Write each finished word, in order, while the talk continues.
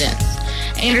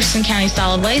Anderson County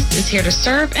Solid Waste is here to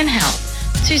serve and help.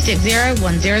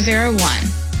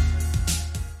 260-1001.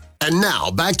 And now,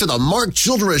 back to the Mark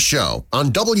Childress Show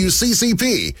on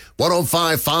WCCP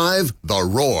 105.5 The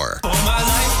Roar. All my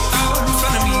life out in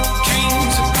front of me,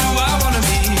 dreams of who I want to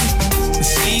be, and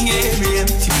seeing every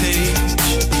empty page.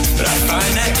 But I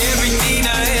find that everything I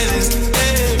am is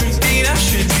everything I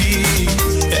should be,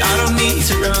 and I don't need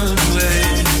to run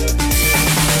away.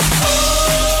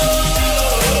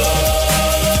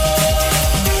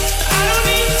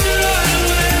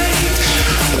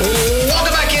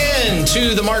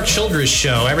 To the Mark Childress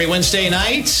Show every Wednesday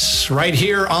night right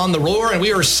here on The Roar, and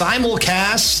we are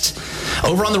simulcast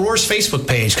over on The Roar's Facebook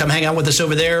page. Come hang out with us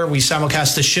over there. We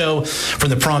simulcast the show from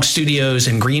the Pronk Studios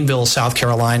in Greenville, South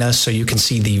Carolina, so you can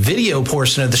see the video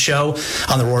portion of the show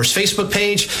on The Roar's Facebook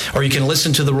page, or you can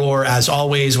listen to The Roar as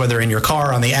always, whether in your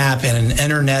car, on the app, in an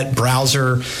internet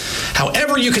browser.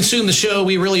 However you consume the show,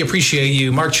 we really appreciate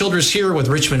you. Mark Childress here with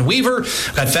Richmond Weaver.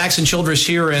 We've got Fax and Childress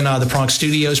here in the Pronk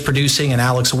Studios producing, and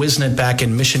Alex Wisnett back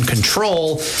in Mission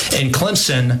Control in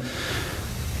Clemson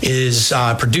is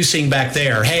producing back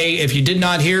there. Hey, if you did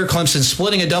not hear, Clemson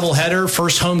splitting a doubleheader,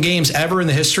 first home games ever in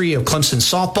the history of Clemson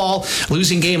softball,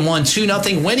 losing game 1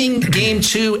 2-0, winning game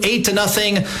 2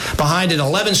 8-0 behind an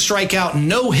 11 strikeout,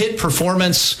 no hit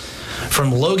performance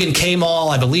from Logan Kamal.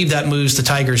 I believe that moves the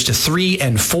Tigers to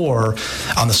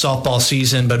 3-4 on the softball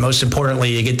season. But most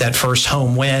importantly, you get that first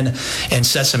home win and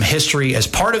set some history as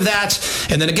part of that.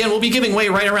 And then again, we'll be giving away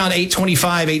right around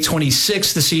 8:25,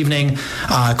 8:26 this evening.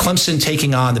 Clemson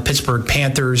taking on the Pittsburgh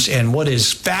Panthers and what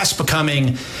is fast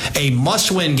becoming a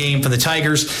must-win game for the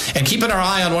Tigers. And keeping our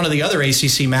eye on one of the other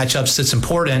ACC matchups that's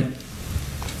important.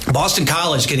 Boston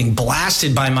College getting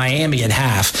blasted by Miami at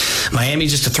half. Miami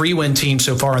just a 3-win team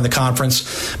so far in the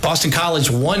conference. Boston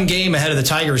College 1 game ahead of the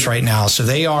Tigers right now, so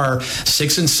they are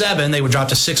 6-7. They would drop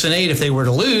to 6-8 if they were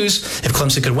to lose. If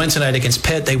Clemson could win tonight against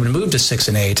Pitt, they would move to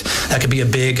 6-8. That could be a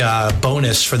big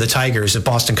bonus for the Tigers if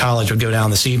Boston College would go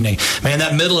down this evening. Man,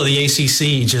 that middle of the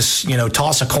ACC, just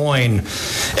toss a coin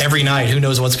every night. Who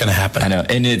knows what's going to happen? I know,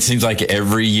 and it seems like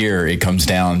every year it comes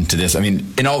down to this. I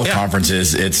mean, in all the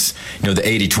conferences, it's the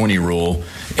 80-20 rule.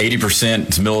 80%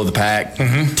 is middle of the pack,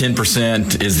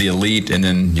 10% is the elite, and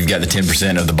then you've got the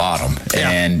 10% of the bottom. Yeah.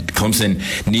 And Clemson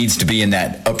needs to be in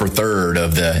that upper third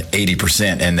of the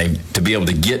 80%, and to be able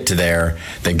to get to there,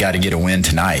 they've got to get a win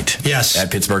tonight at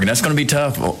Pittsburgh. And that's going to be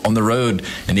tough on the road.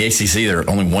 In the ACC, they're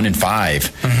only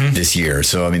 1-5 this year.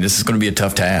 So, I mean, this is going to be a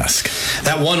tough task.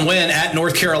 That one win at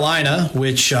North Carolina,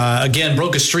 which, again,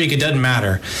 broke a streak, it doesn't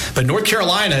matter. But North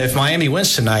Carolina, if Miami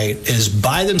wins tonight, is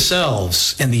by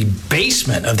themselves in the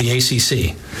basement of the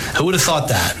ACC. Who would have thought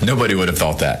that? Nobody would have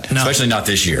thought that, especially not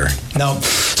this year. No.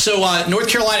 So North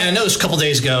Carolina, I know this a couple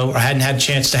days ago. I hadn't had a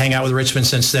chance to hang out with Richmond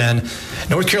since then.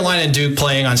 North Carolina and Duke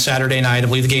playing on Saturday night. I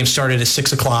believe the game started at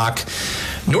 6 o'clock.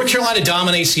 North Carolina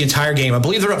dominates the entire game. I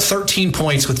believe they're up 13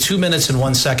 points with 2 minutes and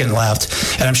 1 second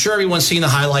left. And I'm sure everyone's seen the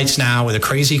highlights now with a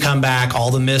crazy comeback,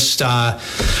 all the missed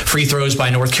free throws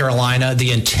by North Carolina,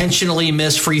 the intentionally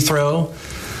missed free throw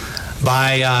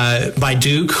by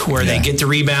Duke, where they get the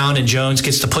rebound and Jones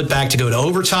gets the putback to go to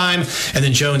overtime, and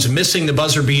then Jones missing the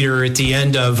buzzer beater at the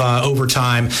end of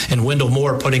overtime, and Wendell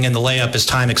Moore putting in the layup as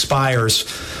time expires.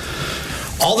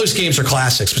 All those games are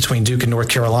classics between Duke and North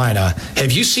Carolina.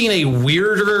 Have you seen a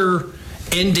weirder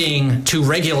ending to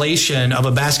regulation of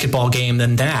a basketball game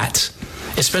than that,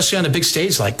 especially on a big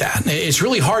stage like that? It's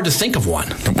really hard to think of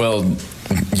one. Well,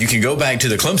 you can go back to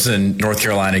the Clemson-North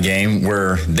Carolina game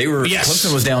where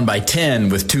Clemson was down by 10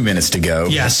 with 2 minutes to go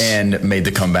and made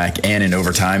the comeback and in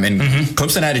overtime. And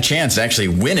Clemson had a chance to actually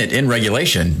win it in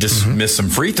regulation, just missed some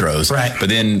free throws, but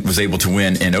then was able to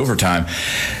win in overtime.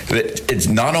 But it's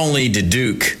not only did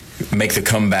Duke make the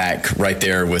comeback right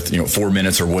there with 4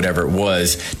 minutes or whatever it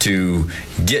was to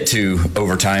get to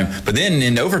overtime, but then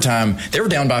in overtime they were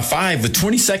down by 5 with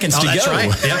 20 seconds to that's go.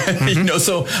 Right. Yeah.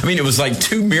 So I mean, it was like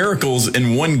 2 miracles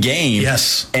in one game.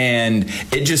 Yes, and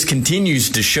it just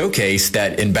continues to showcase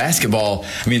that in basketball.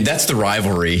 I mean, that's the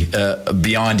rivalry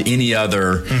beyond any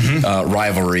other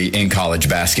rivalry in college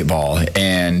basketball,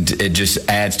 and it just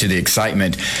adds to the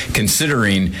excitement.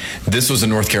 Considering this was a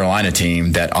North Carolina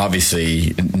team that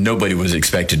obviously nobody was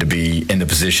expected to be in the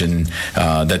position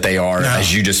that they are,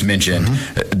 as you just mentioned.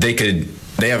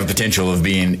 They have a potential of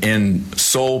being in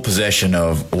sole possession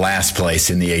of last place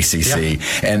in the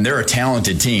ACC, and they're a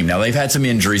talented team. Now, they've had some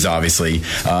injuries, obviously,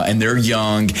 and they're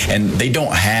young, and they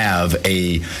don't have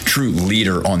a true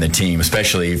leader on the team,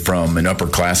 especially from an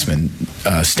upperclassman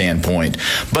standpoint.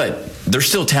 But they're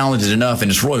still talented enough,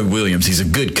 and it's Roy Williams. He's a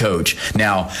good coach.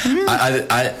 Now,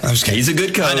 he's a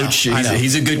good coach. I know.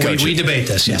 He's a good coach. We debate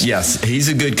this, yes. Yes, he's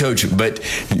a good coach. But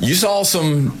you saw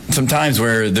some times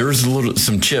where there was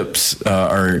some chips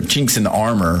or chinks in the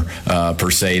armor,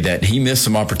 per se, that he missed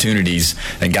some opportunities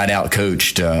and got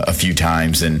out-coached a few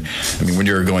times. And, I mean, when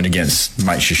you're going against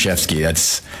Mike Krzyzewski,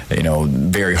 that's,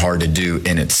 very hard to do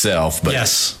in itself. But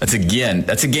yes. That's a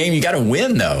game you got to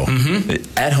win, though.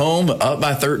 Mm-hmm. At home, up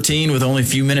by 13 with only a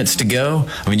few minutes to go.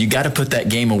 I mean, you got to put that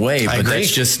game away. I agree.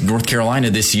 That's just North Carolina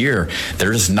this year.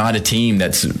 They're just not a team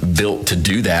that's built to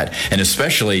do that. And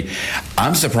especially,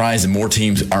 I'm surprised that more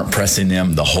teams aren't pressing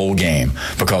them the whole game,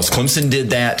 because Clemson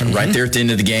did that right there at the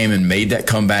end of the game and made that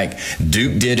comeback.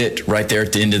 Duke did it right there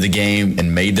at the end of the game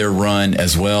and made their run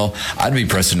as well. I'd be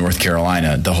pressing North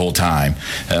Carolina the whole time.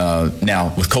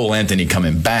 Now, with Cole Anthony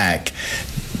coming back,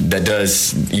 that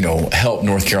does, help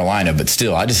North Carolina, but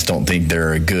still, I just don't think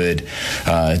they're a good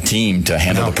team to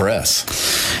handle the press.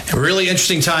 Really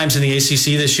interesting times in the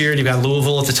ACC this year. You've got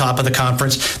Louisville at the top of the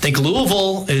conference. I think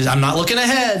Louisville is, I'm not looking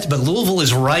ahead, but Louisville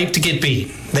is ripe to get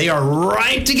beat. They are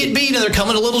ripe to get beat, and they're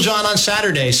coming to Little John on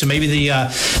Saturday, so maybe the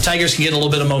Tigers can get a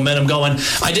little bit of momentum going.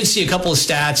 I did see a couple of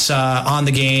stats on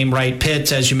the game, right?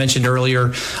 Pitt, as you mentioned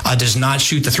earlier, does not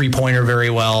shoot the three-pointer very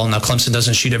well. Now, Clemson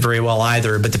doesn't shoot it very well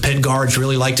either, but the Pitt guards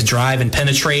really like to drive and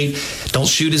penetrate, don't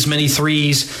shoot as many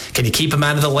threes. Can you keep them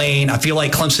out of the lane? I feel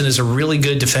like Clemson is a really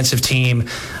good defensive team.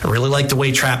 I really like the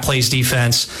way Trapp plays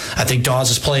defense. I think Dawes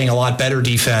is playing a lot better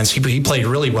defense. He played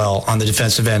really well on the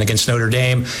defensive end against Notre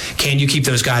Dame. Can you keep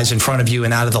those guys in front of you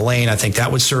and out of the lane? I think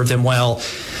that would serve them well.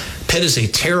 Pitt is a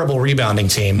terrible rebounding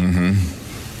team. Mm-hmm.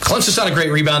 Clemson's not a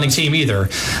great rebounding team either.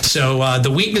 So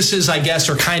the weaknesses, I guess,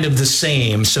 are kind of the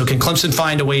same. So can Clemson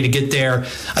find a way to get there?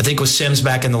 I think with Sims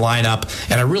back in the lineup,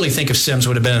 and I really think if Sims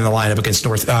would have been in the lineup against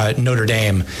Notre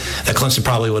Dame, that Clemson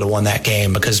probably would have won that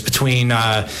game, because between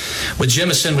with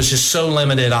Jemison was just so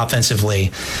limited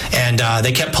offensively, and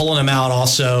they kept pulling him out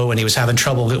also, and he was having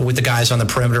trouble with the guys on the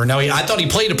perimeter. Now, I thought he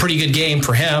played a pretty good game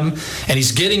for him, and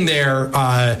he's getting there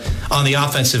on the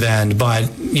offensive end, but,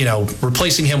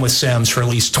 replacing him with Sims for at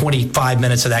least 25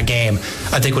 minutes of that game,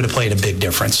 I think would have played a big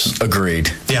difference. Agreed.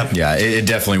 Yep. Yeah, it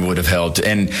definitely would have helped.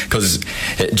 And because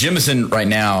Jemison right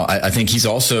now, I think he's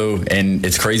also, and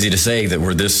it's crazy to say that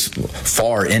we're this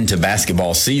far into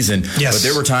basketball season, yes, but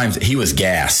there were times he was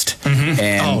gassed,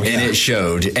 and it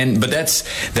showed. But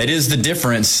that is the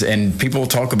difference. And people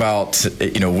talk about,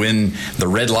 when the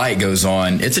red light goes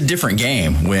on, it's a different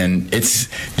game when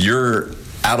you're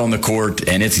out on the court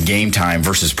and it's game time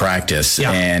versus practice.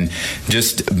 Yeah. And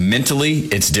just mentally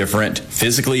it's different.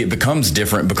 Physically it becomes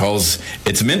different because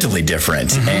it's mentally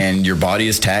different, and your body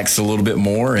is taxed a little bit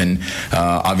more, and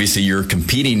obviously you're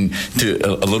competing to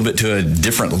a little bit to a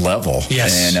different level.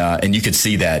 Yes. And you could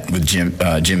see that with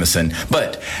Jemison,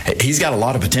 but he's got a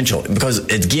lot of potential because,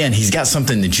 again, he's got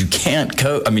something that you can't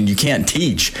you can't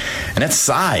teach, and that's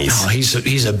size. Oh, he's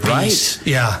a beast. Right?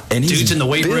 Yeah. And dude's in the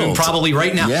weight room probably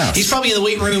right now. Yes. He's probably in the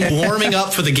weight room warming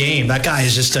up for the game. That guy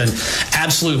is just an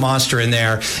absolute monster in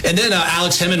there. And then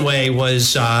Alex Hemingway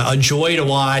was a joy to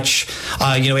watch.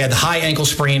 He had the high ankle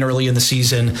sprain early in the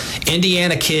season.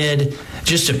 Indiana kid,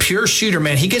 just a pure shooter,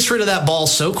 man. He gets rid of that ball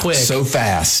so quick. So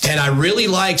fast. And I really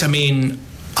liked,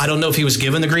 I don't know if he was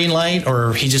given the green light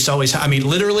or he just always,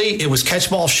 literally it was catch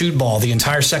ball, shoot ball the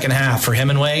entire second half for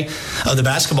Hemingway of the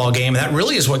basketball game. And that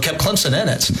really is what kept Clemson in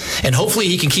it. And hopefully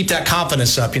he can keep that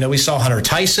confidence up. We saw Hunter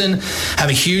Tyson have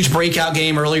a huge breakout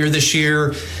game earlier this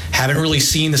year. Haven't really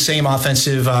seen the same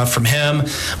offensive from him.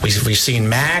 We've seen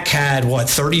Mack had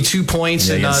 32 points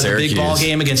in the big ball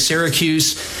game against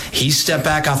Syracuse. He's stepped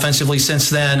back offensively since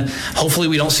then. Hopefully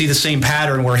we don't see the same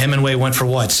pattern where Hemingway went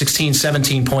for 16,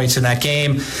 17 points in that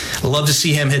game. Love to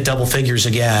see him hit double figures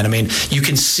again. You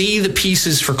can see the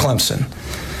pieces for Clemson.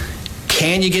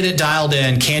 Can you get it dialed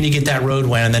in? Can you get that road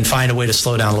win and then find a way to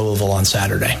slow down Louisville on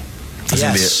Saturday?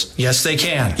 Yes, they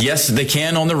can. Yes, they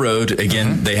can on the road.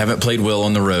 Again, they haven't played well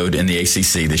on the road in the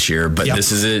ACC this year, but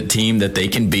this is a team that they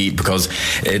can beat because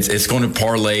it's going to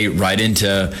parlay right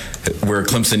into where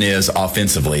Clemson is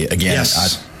offensively. Again,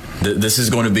 yes. This is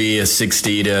going to be a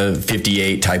 60 to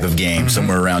 58 type of game,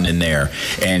 somewhere around in there.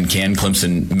 And can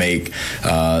Clemson make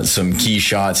some key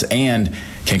shots, and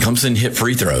can Clemson hit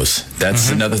free throws?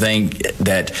 That's another thing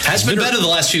that has been better the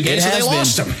last few games. They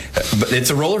lost them, but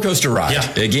it's a roller coaster ride.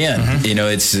 Yeah. Again,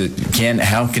 it's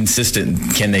how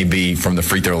consistent can they be from the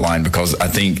free throw line? Because I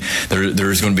think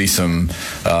there's going to be some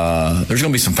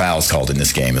fouls called in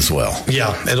this game as well.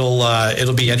 Yeah,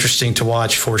 it'll be interesting to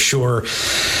watch for sure.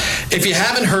 If you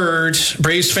haven't heard,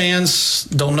 Braves fans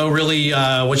don't know really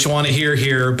what you want to hear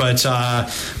here, but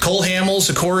Cole Hamels,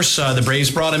 of course, the Braves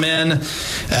brought him in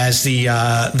as the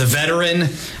veteran,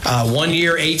 1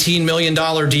 year, $18 million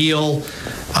deal.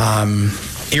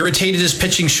 Irritated his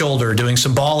pitching shoulder, doing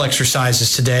some ball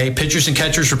exercises today. Pitchers and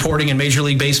catchers reporting in Major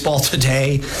League Baseball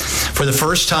today for the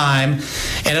first time.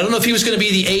 And I don't know if he was going to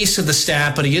be the ace of the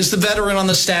staff, but he is the veteran on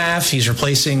the staff. He's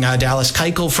replacing Dallas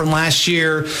Keuchel from last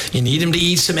year. You need him to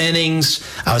eat some innings.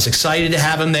 I was excited to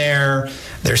have him there.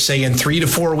 They're saying 3 to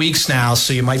 4 weeks now,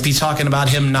 so you might be talking about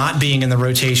him not being in the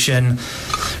rotation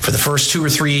for the first 2 or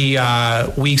 3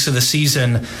 weeks of the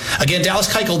season. Again,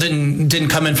 Dallas Keuchel didn't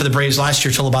come in for the Braves last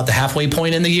year till about the halfway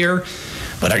point in the year.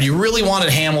 But you really wanted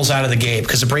Hamels out of the gate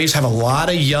because the Braves have a lot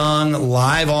of young,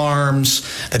 live arms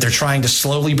that they're trying to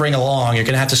slowly bring along. You're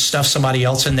going to have to stuff somebody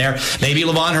else in there. Maybe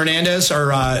Livan Hernandez or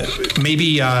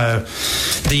maybe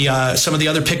some of the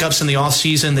other pickups in the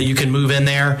offseason that you can move in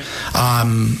there.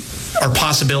 Or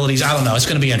possibilities. I don't know. It's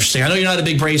going to be interesting. I know you're not a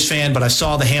big Braves fan, but I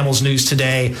saw the Hamels news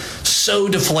today. So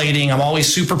deflating. I'm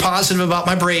always super positive about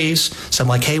my Braves. So I'm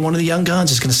like, hey, one of the young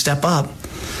guns is going to step up.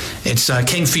 It's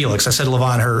King Felix. I said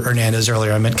Livan Hernandez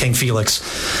earlier. I meant King Felix.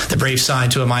 The Braves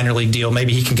signed to a minor league deal.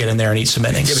 Maybe he can get in there and eat some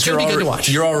innings. Yeah, it's going to be good to watch.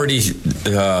 You're already,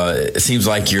 it seems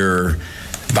like you're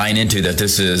buying into that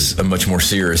this is a much more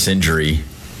serious injury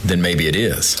than maybe it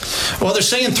is. Well, they're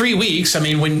saying 3 weeks. I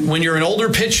mean, when you're an older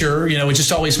pitcher, it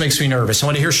just always makes me nervous. And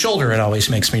when I hear shoulder, it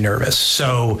always makes me nervous.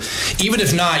 So even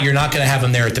if not, you're not going to have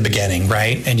him there at the beginning,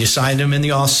 right? And you signed him in the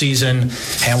offseason.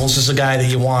 Hamels is a guy that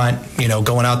you want,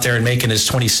 going out there and making his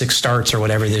 26 starts or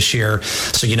whatever this year.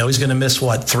 So he's going to miss,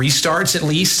 3 starts at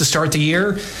least to start the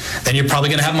year? Then you're probably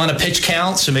going to have him on a pitch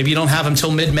count, so maybe you don't have him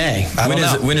till mid-May.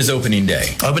 When is opening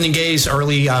day? Opening day is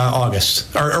early August,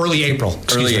 or early April.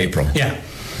 Early April. Yeah.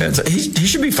 He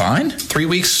should be fine. 3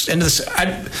 weeks into this.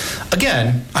 I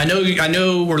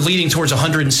know we're leading towards a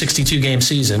 162-game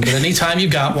season, but anytime you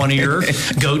got one of your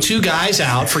go-to guys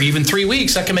out for even 3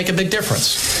 weeks, that can make a big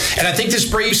difference. And I think this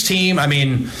Braves team,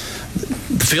 the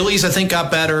Phillies, I think, got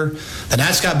better. The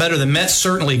Nats got better. The Mets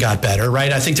certainly got better,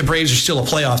 right? I think the Braves are still a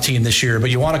playoff team this year,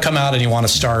 but you want to come out and you want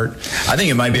to start. I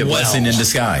think it might be a blessing in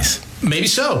disguise. Maybe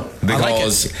so.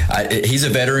 Because he's a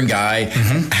veteran guy.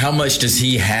 Mm-hmm. How much does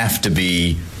he have to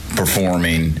be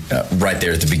performing right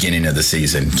there at the beginning of the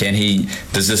season?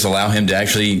 Does this allow him to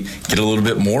actually get a little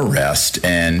bit more rest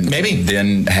and maybe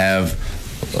then have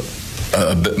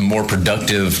a bit more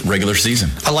productive regular season?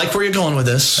 I like where you're going with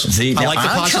this. See, I like the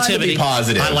positivity. I'm trying to be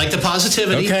positive. I like the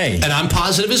positivity. Okay. And I'm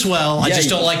positive as well. I just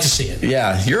don't like to see it.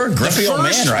 Yeah, you're a grumpy old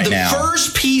man right now. The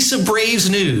first piece of Braves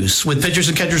news with pitchers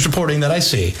and catchers reporting that I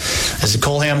see is that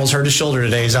Cole Hamels hurt his shoulder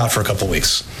today. He's out for a couple of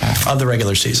weeks of the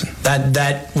regular season.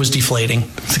 That was deflating.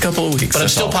 It's a couple of weeks. But I'm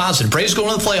still positive. Braves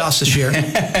going to the playoffs this year.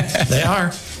 They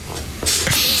are.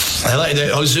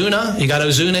 Ozuna, you got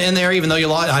Ozuna in there, even though you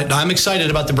lost. I'm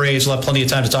excited about the Braves. We'll have plenty of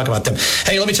time to talk about them.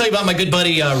 Hey, let me tell you about my good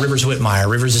buddy, Rivers Whitmire.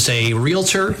 Rivers is a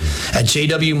realtor at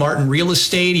J.W. Martin Real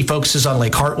Estate. He focuses on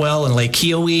Lake Hartwell and Lake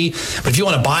Keowee. But if you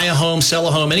want to buy a home, sell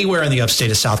a home anywhere in the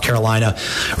upstate of South Carolina,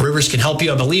 Rivers can help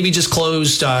you. I believe he just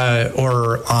closed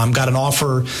or got an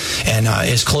offer and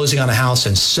is closing on a house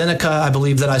in Seneca, I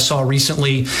believe that I saw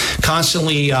recently.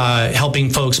 Constantly helping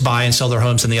folks buy and sell their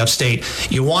homes in the upstate.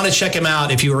 You want to check him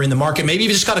out if you are in the market. Maybe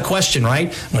you've just got a question,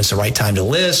 right? When's the right time to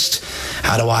list?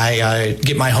 How do I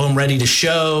get my home ready to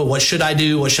show? What should I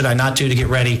do? What should I not do to get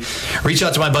ready? Reach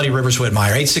out to my buddy Rivers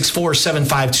Whitmire,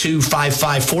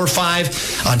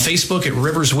 864-752-5545 on Facebook at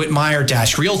Rivers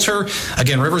Whitmire-Realtor.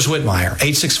 Again, Rivers Whitmire,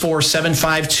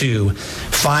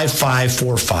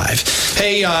 864-752-5545.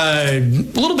 Hey, a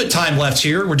little bit time left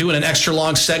here. We're doing an extra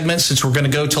long segment since we're going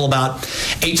to go till about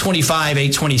 8:25,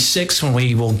 8:26 when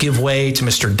we will give way to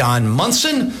Mr. Don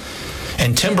Munson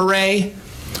and Tim Beret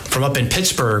from up in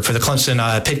Pittsburgh for the Clemson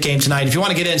Pitt game tonight. If you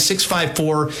want to get in,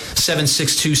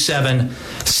 654-7627,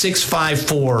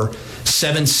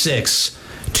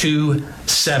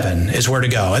 654-7627 is where to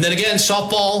go. And then again,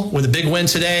 softball with a big win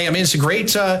today. It's a great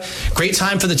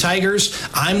time for the Tigers.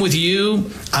 I'm with you.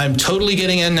 I'm totally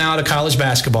getting in now to college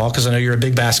basketball because I know you're a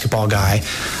big basketball guy.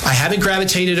 I haven't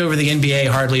gravitated over the NBA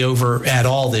hardly over at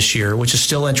all this year, which is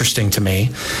still interesting to me.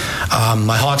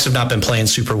 My Hawks have not been playing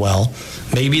super well.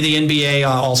 Maybe the NBA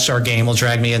All-Star game will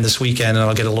drag me in this weekend and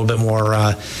I'll get a little bit more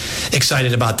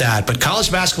excited about that. But college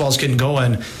basketball is getting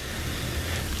going.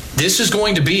 This is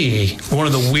going to be one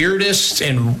of the weirdest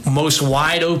and most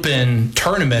wide open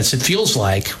tournaments, it feels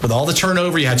like, with all the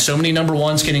turnover. You had so many number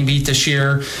ones getting beat this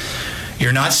year.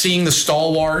 You're not seeing the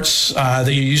stalwarts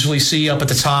that you usually see up at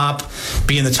the top,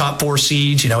 being the top 4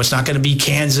 seeds. It's not going to be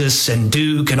Kansas and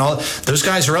Duke and all. Those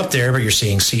guys are up there, but you're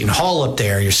seeing Seton Hall up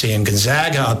there. You're seeing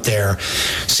Gonzaga up there.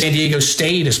 San Diego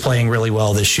State is playing really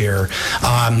well this year.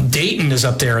 Dayton is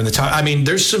up there in the top. I mean,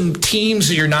 there's some teams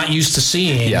that you're not used to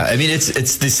seeing. Yeah, I mean,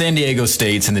 it's the San Diego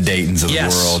States and the Daytons of the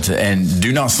world. And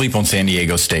do not sleep on San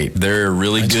Diego State. They're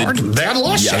really good. They haven't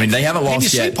lost yet. I mean, they haven't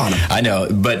lost yet. Sleep on them. I know,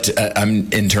 but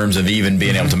I'm in terms of even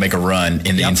being able to make a run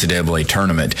in the NCAA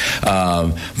tournament.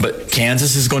 But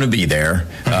Kansas is going to be there.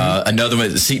 Another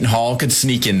one, Seton Hall could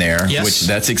sneak in there, which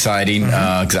that's exciting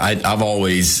because I've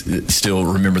always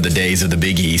still remember the days of the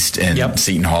Big East and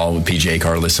Seton Hall with PJ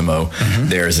Carlissimo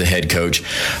there as the head coach.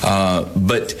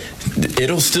 But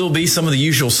it'll still be some of the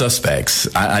usual suspects.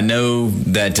 I know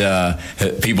that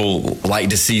people like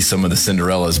to see some of the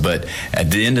Cinderellas, but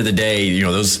at the end of the day,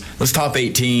 those top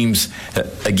 8 teams,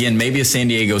 again, maybe a San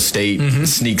Diego State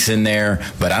sneaks in there,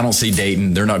 but I don't see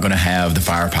Dayton. They're not going to have the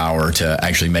firepower to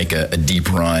actually make a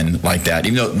deep run like that,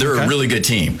 even though they're a really good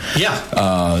team.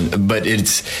 But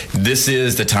this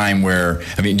is the time where,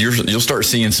 I mean, you'll start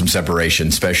seeing some separation,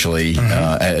 especially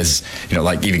as,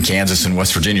 like even Kansas and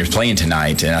West Virginia are playing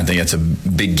tonight, and I think that's a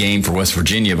big game for West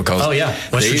Virginia because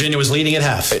West Virginia was leading at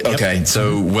half. Okay,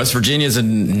 so West Virginia is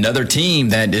another team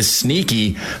that is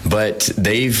sneaky, but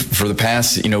they've, for the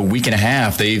past week and a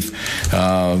half, they've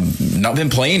not been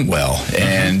playing well,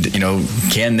 and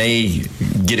can they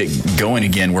get it going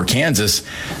again? Where Kansas,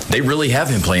 they really have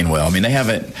been playing well. I mean, they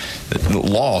haven't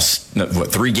lost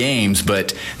 3 games,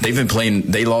 but they've been playing.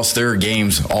 They lost their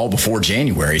games all before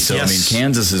January, so I mean,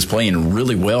 Kansas is playing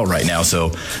really well right now, so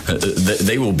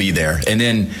they will be there. And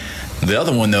then the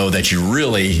other one, though, that you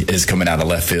really is coming out of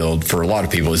left field for a lot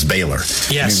of people is Baylor.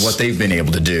 I mean, what they've been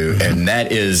able to do, and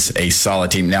that is a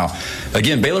solid team. Now,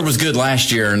 again, Baylor was good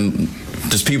last year, and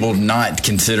just people not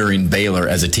considering Baylor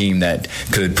as a team that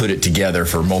could put it together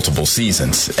for multiple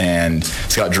seasons. And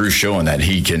Scott Drew's showing that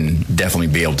he can definitely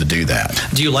be able to do that.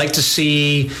 Do you like to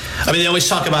see, I mean, they always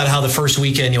talk about how the first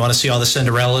weekend you want to see all the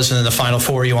Cinderellas, and then the Final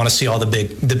Four you want to see all the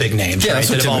big names, right?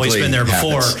 That have always been there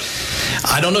before.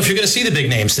 I don't know if you're going to see the big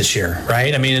names this year,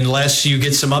 right? I mean, unless you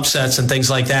get some upsets and things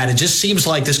like that. It just seems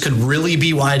like this could really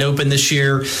be wide open this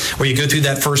year, where you go through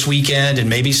that first weekend and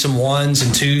maybe some 1s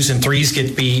and 2s and 3s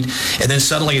get beat, and then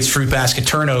suddenly it's fruit basket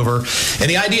turnover. And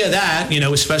the idea of that,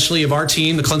 especially of our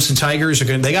team, the Clemson Tigers,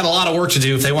 they got a lot of work to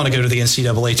do if they want to go to the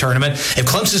NCAA tournament. If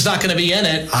Clemson's not going to be in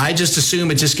it, I just assume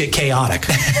it just get chaotic.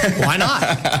 Why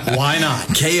not? Why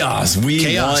not? Chaos.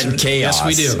 We want chaos. Yes,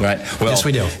 we do. Right? Well, yes,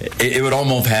 we do. It would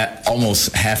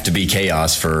almost have to be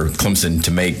chaos for Clemson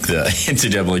to make the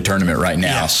NCAA tournament right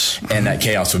now. And that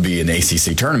chaos would be an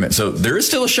ACC tournament. So there is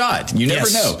still a shot. You never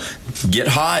know. Get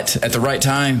hot at the right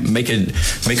time, make a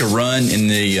run in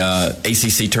the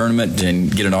ACC tournament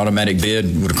and get an automatic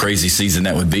bid. What a crazy season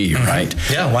that would be, right?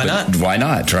 Yeah, why not? Why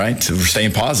not, right? So we're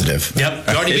staying positive. Yep.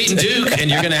 You've already beaten Duke, and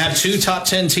you're going to have 2 top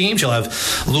 10 teams. You'll have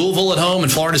Louisville at home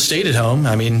and Florida State at home.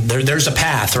 I mean, there's a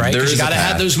path, right? Because you got to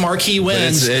have those marquee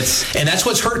wins. And that's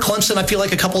what's hurt Clemson, I feel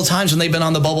like, a couple of times when they've been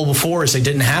on the bubble before, is they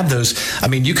didn't have those. I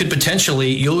mean, you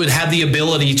would have the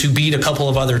ability to beat a couple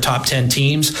of other top 10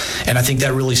 teams, and I think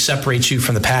that really separates you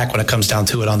from the pack when it comes down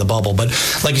to it on the bubble. But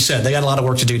like you said, they got a lot of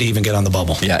work to do to even get on the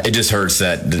bubble. Yeah, it just hurts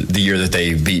that the year that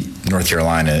they beat North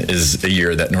Carolina is a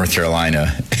year that North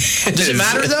Carolina does it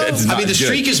matter, though? I mean, the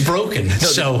streak is broken. No,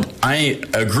 so I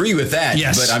agree with that.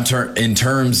 Yes. But in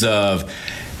terms of,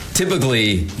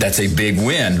 typically, that's a big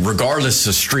win, regardless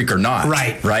of streak or not.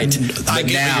 Right. I get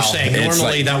what you're saying.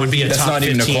 Normally, that would be a top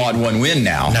 15. That's not even a quad 1 win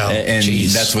now. No, and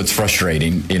that's what's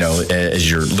frustrating, as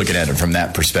you're looking at it from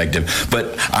that perspective.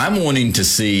 But I'm wanting to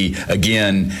see,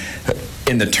 again,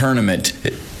 in the tournament,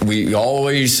 we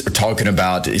always are talking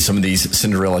about some of these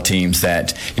Cinderella teams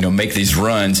that, make these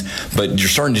runs, but you're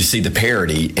starting to see the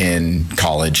parity in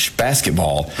college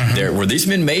basketball. Where these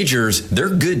mid-majors, they're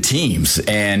good teams,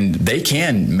 and they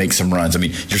can make some runs. I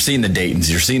mean, you're seeing the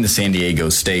Daytons, you're seeing the San Diego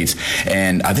States,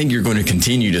 and I think you're going to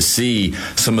continue to see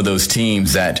some of those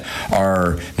teams that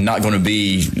are not going to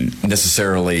be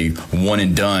necessarily one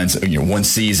and dones, one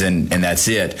season and that's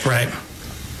it. Right.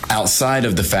 Outside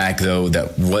of the fact, though,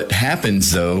 that what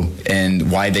happens, though,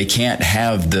 and why they can't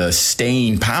have the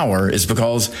staying power is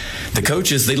because the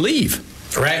coaches, they leave.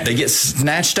 Right. They get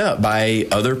snatched up by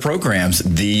other programs,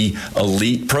 the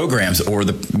elite programs, or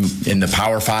in the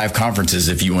Power 5 conferences,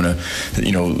 if you want to,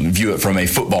 view it from a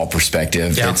football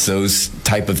perspective. Yeah. It's those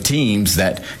type of teams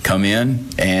that come in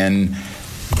and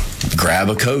grab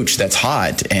a coach that's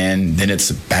hot, and then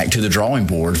it's back to the drawing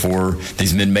board for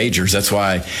these mid-majors. That's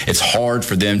why it's hard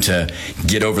for them to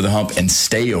get over the hump and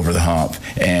stay over the hump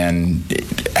and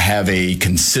have a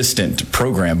consistent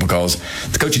program because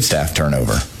the coaching staff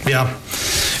turnover. Yeah.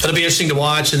 It'll be interesting to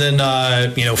watch. And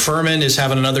then, Furman is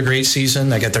having another great season.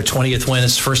 They got their 20th win.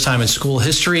 It's the first time in school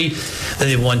history that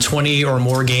they've won 20 or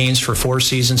more games for 4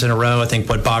 seasons in a row. I think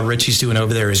what Bob Ritchie's doing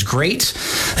over there is great.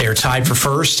 They are tied for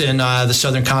first in the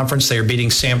Southern Conference. They are beating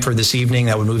Samford this evening.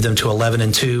 That would move them to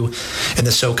 11-2 in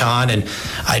the SoCon. And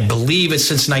I believe it's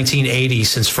since 1980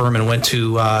 since Furman went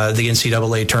to the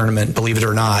NCAA tournament, believe it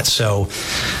or not. So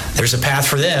there's a path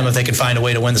for them if they can find a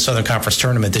way to win the Southern Conference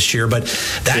tournament this year. But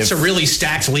that's a really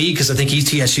stacked league because I think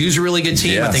ETSU is a really good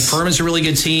team. Yes. I think Furman's a really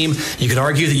good team. You could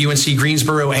argue that UNC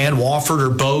Greensboro and Wofford are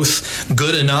both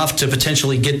good enough to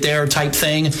potentially get there type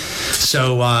thing.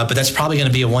 So, but that's probably going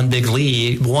to be a one bid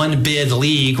league when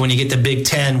you get the Big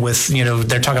Ten with,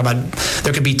 they're talking about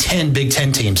there could be 10 Big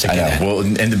Ten teams that get that. Well,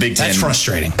 and the Big Ten. That's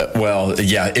frustrating.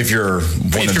 If you're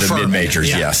one of the mid-majors,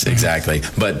 yes, exactly.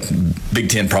 But Big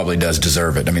Ten probably does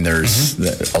deserve it. I mean, there's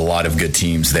a lot of good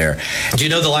teams there. Do you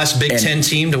know the last Big Ten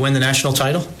team to win the national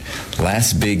title?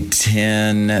 Last Big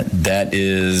Ten, that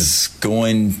is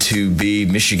going to be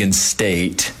Michigan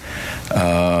State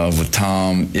with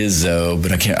Tom Izzo,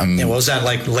 but I can't. What was that,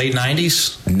 like late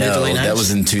 90s? No, late 90s? That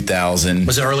was in 2000.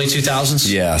 Was it early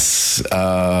 2000s? Yes.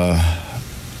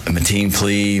 Mateen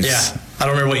Cleaves. Yeah. I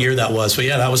don't remember what year that was, but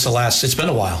yeah, that was the last. It's been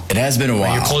a while. It has been a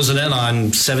while. You're closing in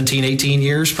on 17, 18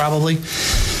 years probably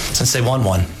since they won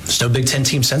one. There's no Big Ten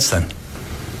team since then.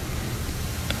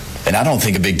 And I don't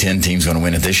think a Big Ten team's going to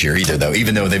win it this year either, though,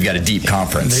 even though they've got a deep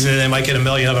conference. Maybe they might get a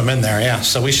million of them in there, yeah.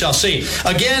 So we shall see.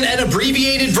 Again, an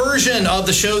abbreviated version of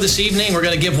the show this evening. We're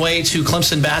going to give way to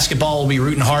Clemson basketball. We'll be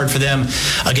rooting hard for them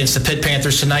against the Pitt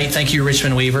Panthers tonight. Thank you,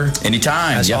 Richmond Weaver.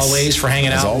 Anytime. As always, for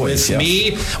hanging out with yes.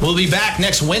 me. We'll be back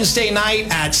next Wednesday night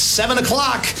at 7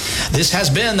 o'clock. This has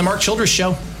been the Mark Childress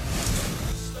Show.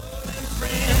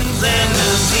 Friends and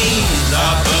disease,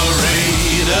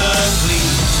 operator,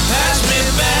 please pass me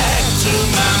back to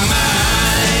my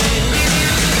mind.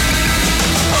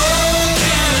 Oh,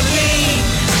 can it be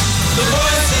the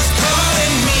voices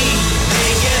calling me?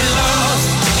 They get lost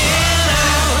in and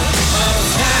out of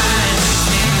time.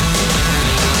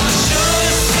 I sure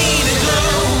have seen it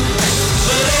glow,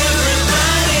 but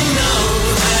everybody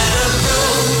knows that a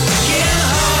broken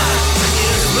heart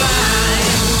is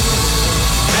blind.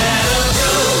 That a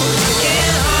broken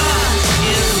heart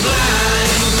is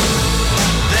blind.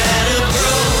 That a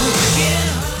broken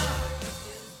heart.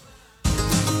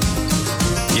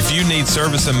 If you need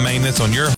service and maintenance on your